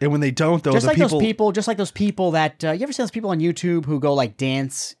 And when they don't, though, Just like people... those people that... you ever see those people on YouTube who go, like,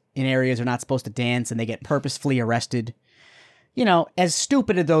 dance in areas they're not supposed to dance and they get purposefully arrested? You know, as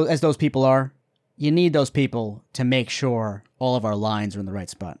stupid as those people are, you need those people to make sure all of our lines are in the right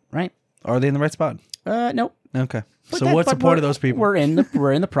spot, right? Are they in the right spot? Nope. Okay. So what's the point of those people? We're in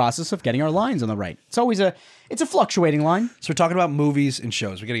the process of getting our lines on the right. It's always a fluctuating line. So we're talking about movies and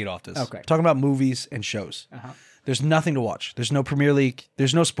shows. We're going to get off this. Okay. Talking about movies and shows. Uh-huh. There's nothing to watch. There's no Premier League.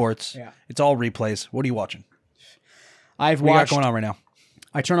 There's no sports. Yeah. It's all replays. What are you watching? What What you got going on right now?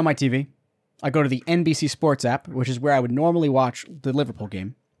 I turn on my TV. I go to the NBC Sports app, which is where I would normally watch the Liverpool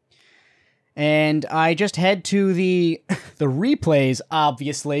game. And I just head to the replays,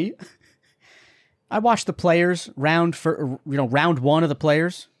 obviously. I watched the players round one of the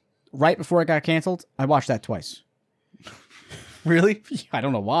players right before it got canceled. I watched that twice. Really? I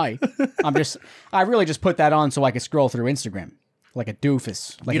don't know why. I really just put that on so I could scroll through Instagram like a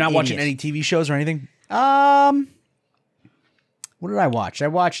doofus. Like You're not an watching idiot. any TV shows or anything? What did I watch? I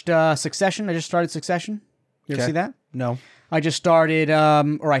watched Succession. I just started Succession. You ever Okay. see that? No. I just started,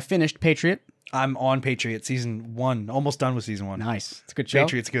 or I finished Patriot. I'm on Patriot season 1. Almost done with season 1. Nice. It's a good show.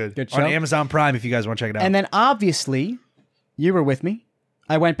 Patriot's good. Good show. On Amazon Prime if you guys want to check it out. And then obviously, you were with me.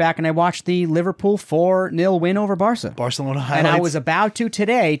 I went back and I watched the Liverpool 4-0 win over Barca. Barcelona highlights. And I was about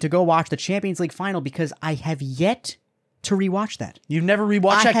today to go watch the Champions League final because I have yet to rewatch that. You've never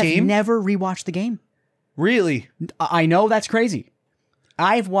rewatched that I game? have never rewatched the game. Really? I know that's crazy.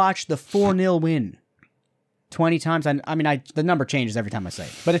 I've watched the 4-0 win 20 times. The number changes every time I say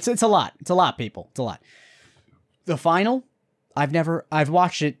it. But it's a lot. It's a lot, people. It's a lot. The final, I've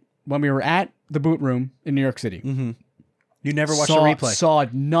watched it when we were at the boot room in New York City. Mm-hmm. You never watched the replay? Saw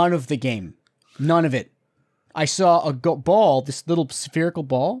none of the game. None of it. I saw a ball, this little spherical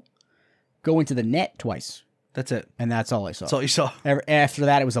ball, go into the net twice. That's it. And that's all I saw. That's all you saw. After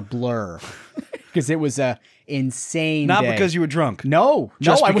that, it was a blur. Because it was a insane Not day. because you were drunk. No,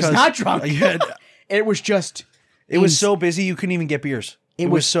 Just I was because not drunk. you had- It was just... It was so busy you couldn't even get beers. It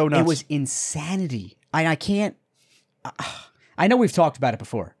was so nuts. It was insanity. I can't... I know we've talked about it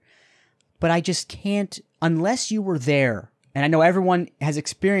before, but I just can't... Unless you were there, and I know everyone has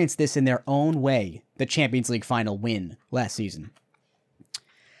experienced this in their own way, the Champions League final win last season.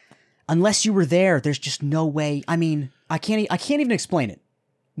 Unless you were there, there's just no way. I mean, I can't even explain it.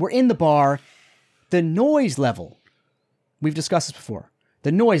 We're in the bar. The noise level, we've discussed this before.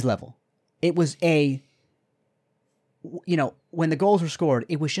 The noise level, it was when the goals were scored,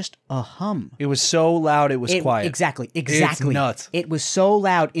 it was just a hum. It was so loud, it was quiet. Exactly. It's nuts. It was so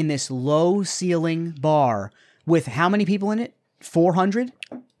loud in this low ceiling bar with how many people in it? 400?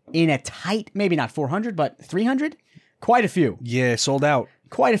 In a tight, maybe not 400, but 300? Quite a few. Yeah, sold out.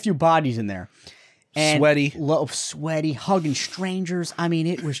 Quite a few bodies in there. And Sweaty. Sweaty, hugging strangers. I mean,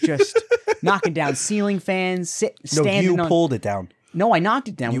 it was just knocking down ceiling fans, standing No, you on... pulled it down. No, I knocked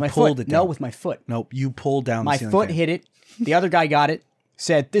it down with my foot. pulled it down. No, with my foot. Nope, you pulled down My the ceiling foot fan. hit it. The other guy got it.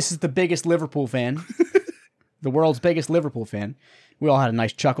 Said, "This is the biggest Liverpool fan." The world's biggest Liverpool fan. We all had a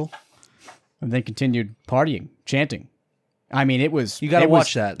nice chuckle. And then continued partying, chanting. I mean, it was... You gotta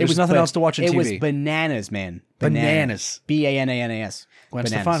watch that. There's nothing else to watch on It TV. was bananas, man. Bananas. Bananas. Gwen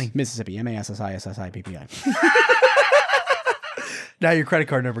Bananas. Stefani. Mississippi. Massissi. Now your credit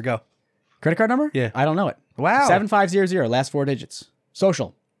card number, go. Credit card number? Yeah. I don't know it. Wow. 7500, last 4 digits.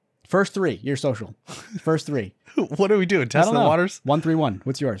 Social. First 3, your social. First 3. What are we doing? I Testing don't the know. waters? 131.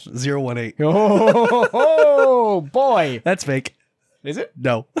 What's yours? 018. Oh, boy. That's fake. Is it?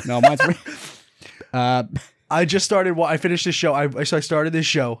 No. No, mine's real. I just started. I finished this show. So I started this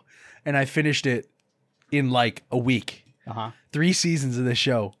show, and I finished it in like a week. 3 seasons of this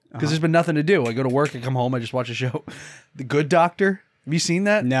show because there's been nothing to do. I go to work, I come home, I just watch a show. The Good Doctor. Have you seen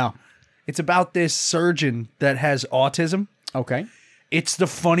that? No. It's about this surgeon that has autism. Okay. It's the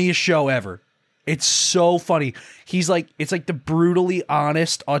funniest show ever. It's so funny. It's like the brutally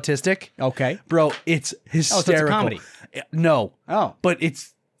honest autistic. Okay. Bro, it's hysterical. it's a comedy. No. Oh. But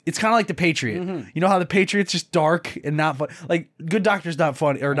it's kind of like The Patriot. You know how The Patriot's just dark and not fun? Like, Good Doctor's not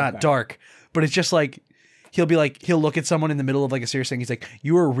funny or not dark, but it's just like, he'll look at someone in the middle of like a serious thing. He's like,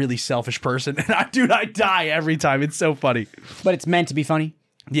 "You are a really selfish person." And I die every time. It's so funny. But it's meant to be funny?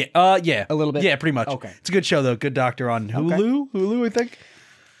 Yeah. Yeah. A little bit? Yeah, pretty much. Okay. It's a good show though. Good Doctor on Hulu, I think.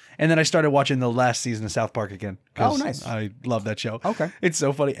 And then I started watching the last season of South Park again. Oh, nice. I love that show. Okay. It's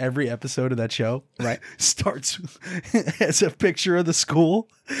so funny. Every episode of that show starts as a picture of the school,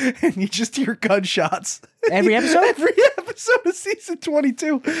 and you just hear gunshots. Every episode? Every episode of season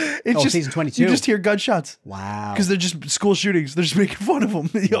 22. Season 22. You just hear gunshots. Wow. Because they're just school shootings. They're just making fun of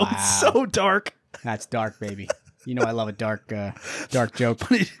them. Yo, it's so dark. That's dark, baby. You know I love a dark joke.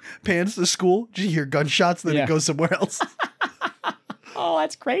 Pans to school, you hear gunshots, then it goes somewhere else. Oh,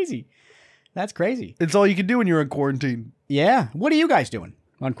 that's crazy. That's crazy. It's all you can do when you're in quarantine. Yeah. What are you guys doing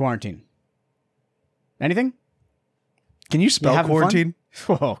on quarantine? Anything? Can you spell quarantine?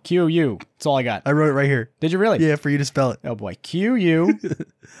 Oh, Q-U. That's all I got. I wrote it right here. Did you really? Yeah, for you to spell it. Oh, boy.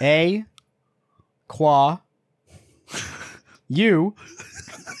 Q-U-A Qua U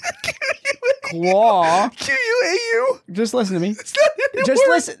Qua Q-U-A-U. Just listen to me. It's not in the Just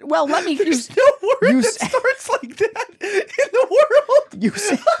word. listen. Well, let me There's no word that starts like that in the world. You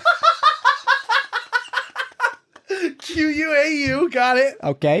say Q-U-A-U. Got it.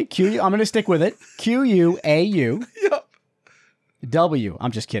 okay. Q-U. I'm going to stick with it. Q-U-A-U. Yep. W.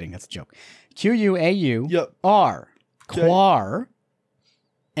 I'm just kidding. That's a joke. Q-U-A-U. Yep. R. Quar.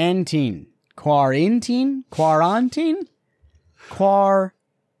 Entine. Quarantine. Quarantine.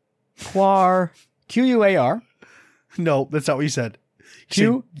 Q-U-A-R. No, that's not what you said.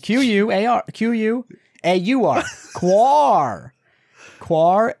 Q-U-A-R. Q-U-A-U-R. Quar.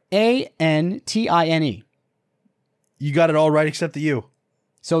 Quar. A-N-T-I-N-E. You got it all right except the U.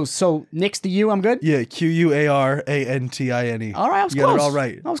 So nix the U, I'm good? Yeah, Q-U-A-R-A-N-T-I-N-E. All right, I was you close. got it all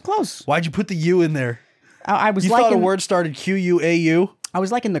right. I was close. Why'd you put the U in there? I was You like thought a word started Q-U-A-U? I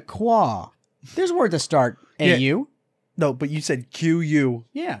was like in the qua. There's words that start A-U. No, but you said Q-U.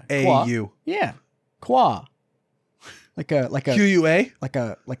 Yeah. A-U. Yeah. Qua. Like a Q-U-A? like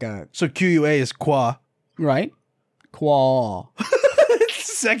a So Q-U-A is qua. right? Qua.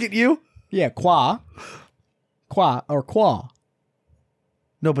 Second U? Yeah, qua. Qua or qua.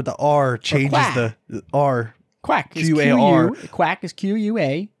 No, but the R changes quack. the R. Quack is Q-A-R. Q-U. Quack is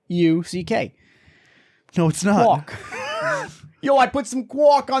Q-U-A-U-C-K. No, it's not. Quark. Yo, I put some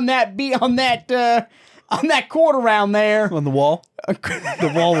quark on that cord around there. On the wall?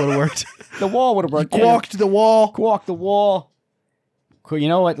 The wall would have worked. The wall would have worked. Quarked the wall. Quark the wall. You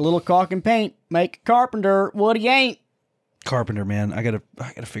know what? Little caulk and paint make a carpenter what he ain't. Carpenter, man. I gotta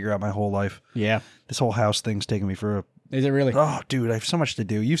figure out my whole life. Yeah. This whole house thing's taking me for a... Is it really? Oh, dude, I have so much to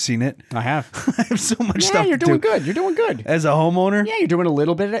do. You've seen it. I have. I have so much Yeah, stuff you're to doing do. good. You're doing good. As a homeowner? Yeah, you're doing a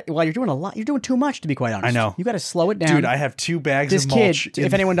little bit. Well, you're doing a lot. You're doing too much, to be quite honest. I know. You got to slow it down. Dude, I have 2 bags this of mulch. kid,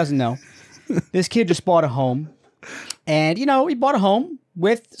 if anyone doesn't know, this kid just bought a home. And, he bought a home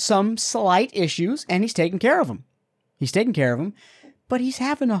with some slight issues, and he's taking care of them. But he's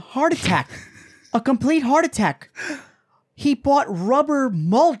having a heart attack. A complete heart attack. He bought rubber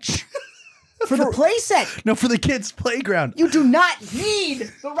mulch for the playset. No, for the kids' playground. You do not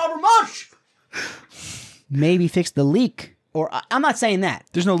need the rubber mulch. Maybe fix the leak. Or I'm not saying that.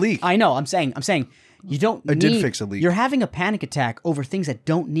 There's no leak. I know. I'm saying you don't I need... did fix a leak. You're having a panic attack over things that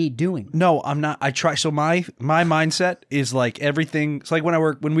don't need doing. No, I'm not. I try. So my mindset is like everything. It's like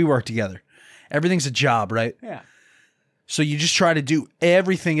when we work together. Everything's a job, right? Yeah. So you just try to do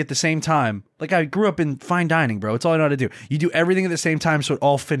everything at the same time. Like I grew up in fine dining, bro. It's all I know how to do. You do everything at the same time so it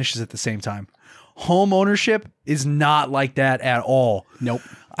all finishes at the same time. Home ownership is not like that at all. Nope.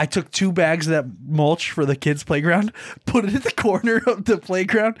 I took 2 bags of that mulch for the kids' playground, put it at the corner of the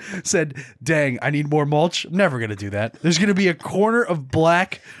playground, said, dang, I need more mulch. I'm never going to do that. There's going to be a corner of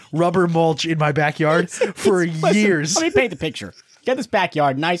black rubber mulch in my backyard for years. Let me paint the picture. Get this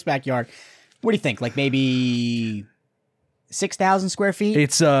backyard, nice backyard. What do you think? Like maybe 6,000 square feet?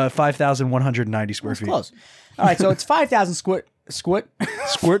 It's 5,190 square feet. Close. All right, so it's 5,000 squirt.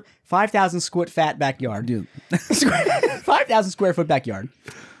 5,000 squat fat backyard. Dude. 5,000 square foot backyard.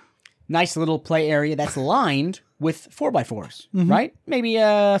 Nice little play area that's lined with 4x4s, right? Maybe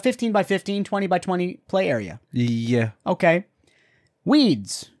a 15 by 15, 20 by 20 play area. Yeah. Okay.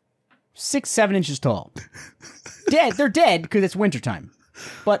 Weeds, 6-7 inches tall. Dead. They're dead because it's wintertime.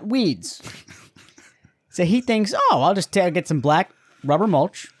 But weeds. So he thinks, I'll just get some black rubber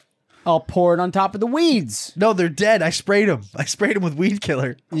mulch. I'll pour it on top of the weeds. No, they're dead. I sprayed them. I sprayed them with weed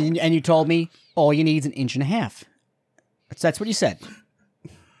killer. And you told me all you need is 1.5 inches. That's what you said.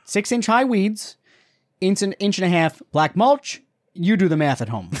 6-inch high weeds, 1.5 inch black mulch. You do the math at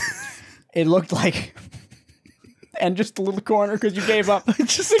home. It looked like... And just a little corner because you gave up. I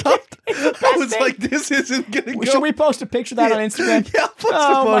just stopped. I was like, this isn't going to go. Should we post a picture of that on Instagram? Yeah, I'll post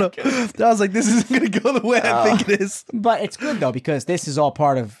a photo. I was like, this isn't going to go the way I think it is. But it's good, though, because this is all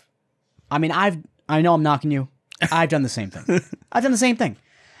part of... I mean, I know I'm knocking you. I've done the same thing.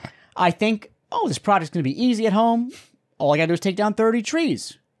 I think, this project's going to be easy at home. All I got to do is take down 30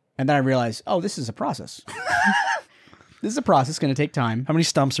 trees. And then I realize, this is a process. This is a process. It's going to take time. How many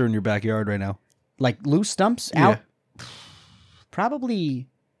stumps are in your backyard right now? Like loose stumps out? Probably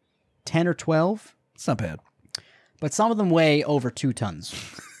 10 or 12. It's not bad. But some of them weigh over 2 tons.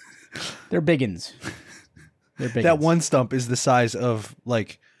 They're biggins. That one stump is the size of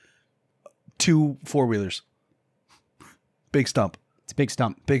like 2 4-wheelers. Big stump. It's a big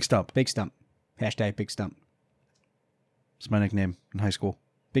stump. Big stump. Big stump. Hashtag big stump. It's my nickname in high school.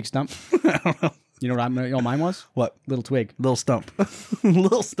 Big stump? I don't know. You know what mine was? What? Little twig. Little stump.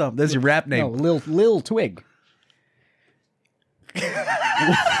 Little stump. That's your rap name. No, Lil Twig.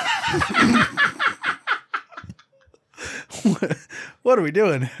 What are we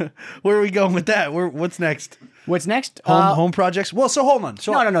doing? Where are we going with that? What's next? What's next? Home projects? Well, so hold on.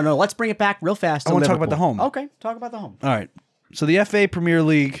 No. Let's bring it back real fast. I want to talk about the home. Okay, talk about the home. All right. So the FA Premier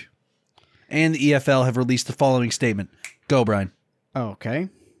League and the EFL have released the following statement. Go, Brian. Okay.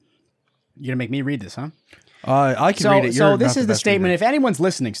 You're going to make me read this, huh? I can read it. So this is the statement. If anyone's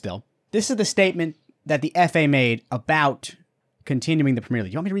listening still, this is the statement that the FA made about continuing the Premier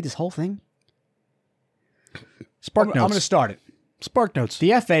League. You want me to read this whole thing? Spark Notes. I'm going to start it. Spark Notes.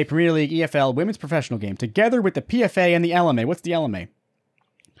 The FA, Premier League, EFL, Women's Professional Game, together with the PFA and the LMA. What's the LMA?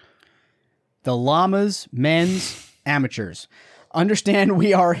 The Llamas Men's Amateurs. Understand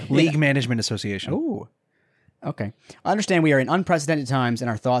we are... League Management Association. Ooh. Okay. Understand we are in unprecedented times and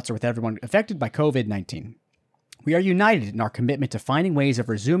our thoughts are with everyone affected by COVID-19. We are united in our commitment to finding ways of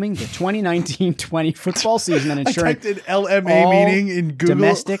resuming the 2019-20 football season and ensuring I typed in LMA meeting in Google.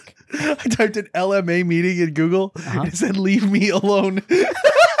 Domestic. I typed in LMA meeting in Google. It said, leave me alone. It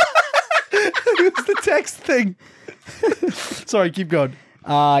was the text thing. Sorry, keep going.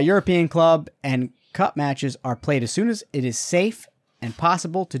 European club and cup matches are played as soon as it is safe and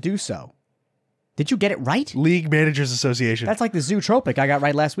possible to do so. Did you get it right? League Managers Association. That's like the Zootropic I got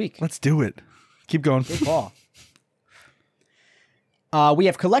right last week. Let's do it. Keep going. Good call. We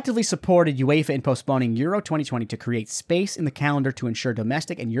have collectively supported UEFA in postponing Euro 2020 to create space in the calendar to ensure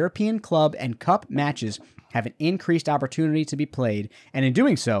domestic and European club and cup matches have an increased opportunity to be played, and in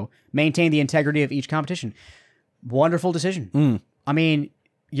doing so, maintain the integrity of each competition. Wonderful decision. I mean,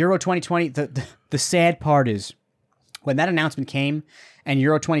 Euro 2020, the sad part is when that announcement came and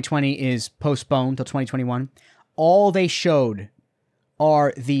Euro 2020 is postponed till 2021, all they showed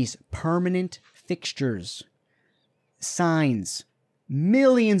are these permanent fixtures, signs,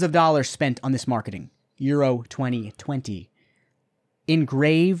 millions of dollars spent on this marketing. Euro 2020.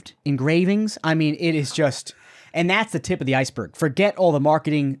 Engravings. I mean, it is just... And that's the tip of the iceberg. Forget all the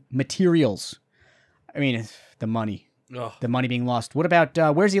marketing materials. I mean, it's the money. Ugh. The money being lost. What about...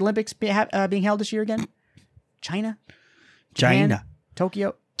 where's the Olympics being held this year again? China? Japan? China.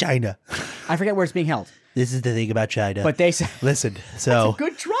 Tokyo? China. I forget where it's being held. This is the thing about China. But they said... Listen, That's a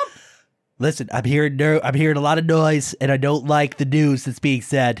good Trump. Listen, I'm hearing a lot of noise, and I don't like the news that's being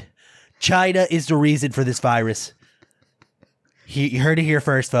said. China is the reason for this virus. You heard it here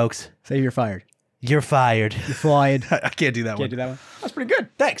first, folks. Say you're fired. You're fired. You're fired. I can't do that one. Can't do that one. That's pretty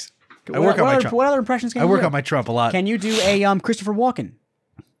good. Thanks. I work on my Trump. What other impressions can you do? I work on my Trump a lot. Can you do a Christopher Walken?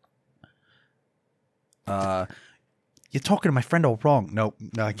 You're talking to my friend all wrong. No,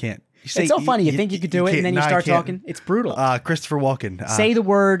 I can't. It's so funny. You think you could do it, and then you start talking. It's brutal. Christopher Walken. Say the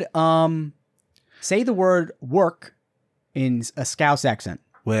word. Say the word work in a Scouse accent.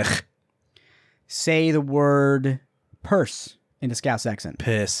 Wech. Say the word purse in a Scouse accent.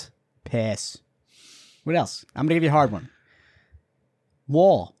 Piss. Piss. What else? I'm gonna give you a hard one.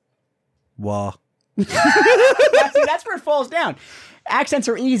 Wall. Wah. That's where it falls down. Accents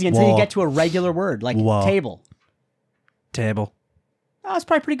are easy until you get to a regular word like table. Table. Oh, it's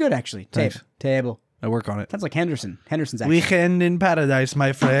probably pretty good, actually. Thanks. Table. I work on it. Sounds like Henderson. Henderson's accent. Weekend in paradise,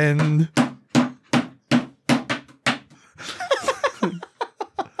 my friend.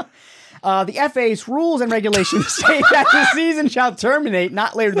 The FA's rules and regulations state that the season shall terminate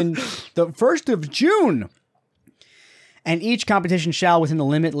not later than the 1st of June. And each competition shall, within the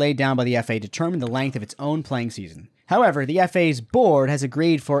limit laid down by the FA, determine the length of its own playing season. However, the FA's board has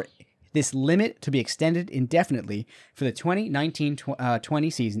agreed for this limit to be extended indefinitely for the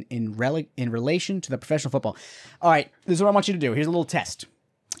 2019-20 season in relation to the professional football. All right, this is what I want you to do. Here's a little test.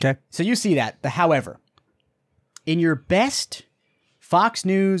 Okay. So you see that, the however. In your best Fox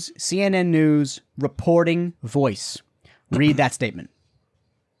News, CNN News reporting voice, read that statement.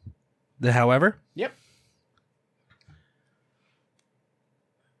 The however? Yep.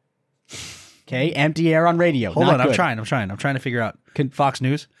 Okay, empty air on radio. Hold Not on, I'm good. trying. I'm trying to figure out. Fox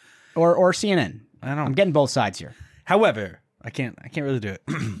News? Or CNN. I don't know. I'm getting both sides here. However, I can't really do it.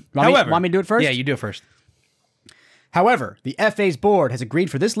 Want me to do it first? Yeah, you do it first. However, the FA's board has agreed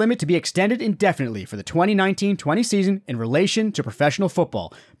for this limit to be extended indefinitely for the 2019-20 season in relation to professional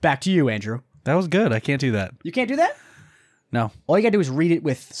football. Back to you, Andrew. That was good. I can't do that. You can't do that? No. All you gotta do is read it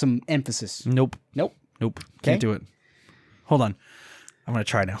with some emphasis. Nope. Nope. Can't do it. Hold on. I'm going to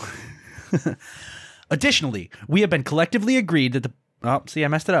try now. Additionally, we have been collectively agreed that the... Oh, see, I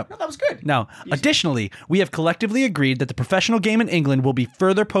messed it up. No, that was good. No. Additionally, we have collectively agreed that the professional game in England will be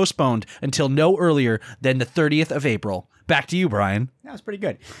further postponed until no earlier than the 30th of April. Back to you, Brian. That was pretty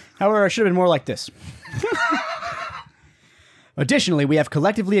good. However, it should have been more like this. Additionally, we have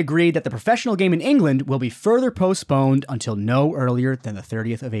collectively agreed that the professional game in England will be further postponed until no earlier than the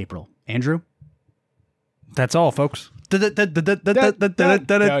 30th of April. Andrew? That's all, folks. Who's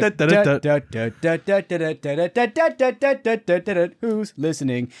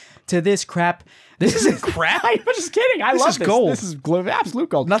listening to this crap? This isn't crap. I'm just kidding. I love this. This is gold. This is absolute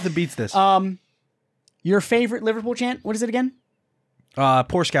gold. Nothing beats this. Your favorite Liverpool chant? What is it again?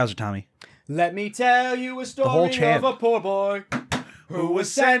 Poor Scouser Tommy. Let me tell you a story whole chant. of a poor boy who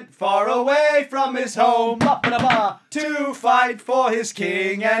was sent far away from his home to fight for his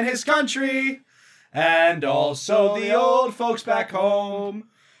king and his country, and also the old folks back home.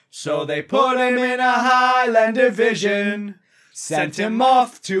 So they put him in a Highland division, sent him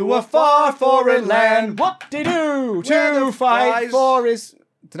off to a far foreign land. Whoop-de-doo! To fight for his...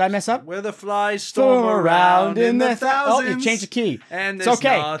 Did I mess up? Where the flies Storm around in the thousands. Oh, you changed the key. And it's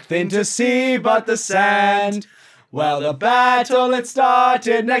okay. Nothing to see but the sand. Well, the battle, it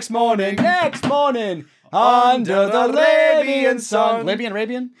started next morning, under the Libyan sun.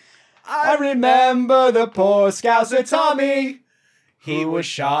 Libyan? I remember the poor Scouser Tommy. He was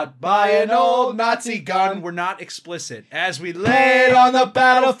shot by an old Nazi gun. We're not explicit. As we Laid on the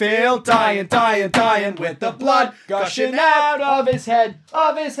battlefield, dying, with the blood gushing out of his head,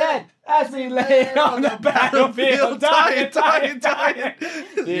 as we lay on the battlefield, dying.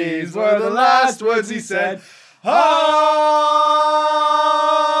 These were the last words he said. Oh,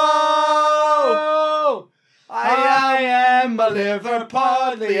 I am a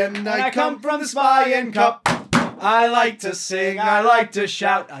Liverpudlian, I come from the Spying Cup. I like to sing, I like to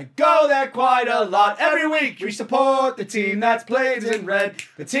shout, I go there quite a lot. Every week we support the team that's played in red,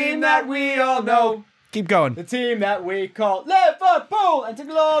 the team that we all know. Keep going. The team that we call Liverpool, and to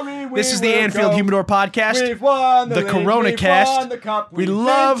glory we This is the will Anfield go. Humidor Podcast. We've won the league, Corona we've Cast. won the cup, We we've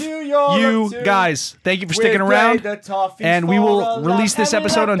love been to Europe you too. guys. Thank you for We've sticking around. played the Toffees And we for a will lot, release this and we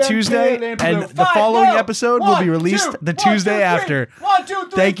episode on left them Tuesday. feeling And blue. the following 5-0. episode will be released One, the two, Tuesday 1, 2, 3. after. 1, 2, 3,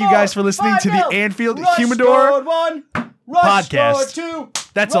 Thank you 4. guys for listening to the 5-0. Anfield Rush Humidor scored 1. Rush podcast. scored 2.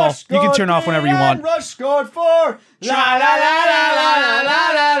 That's Rush all. You can scored turn off 3, whenever you want. and Rush scored 4. La la la la la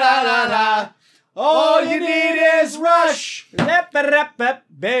la la la la la. All you need is Rush. Boo.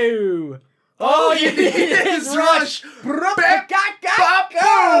 All you need is Rush. All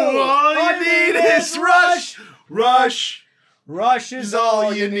you need is Rush. Rush is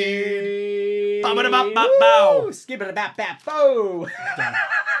all you need. Ba-ba-da-ba-ba-bow. Skip-a-da-bap-bap-bo. That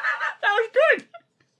was good.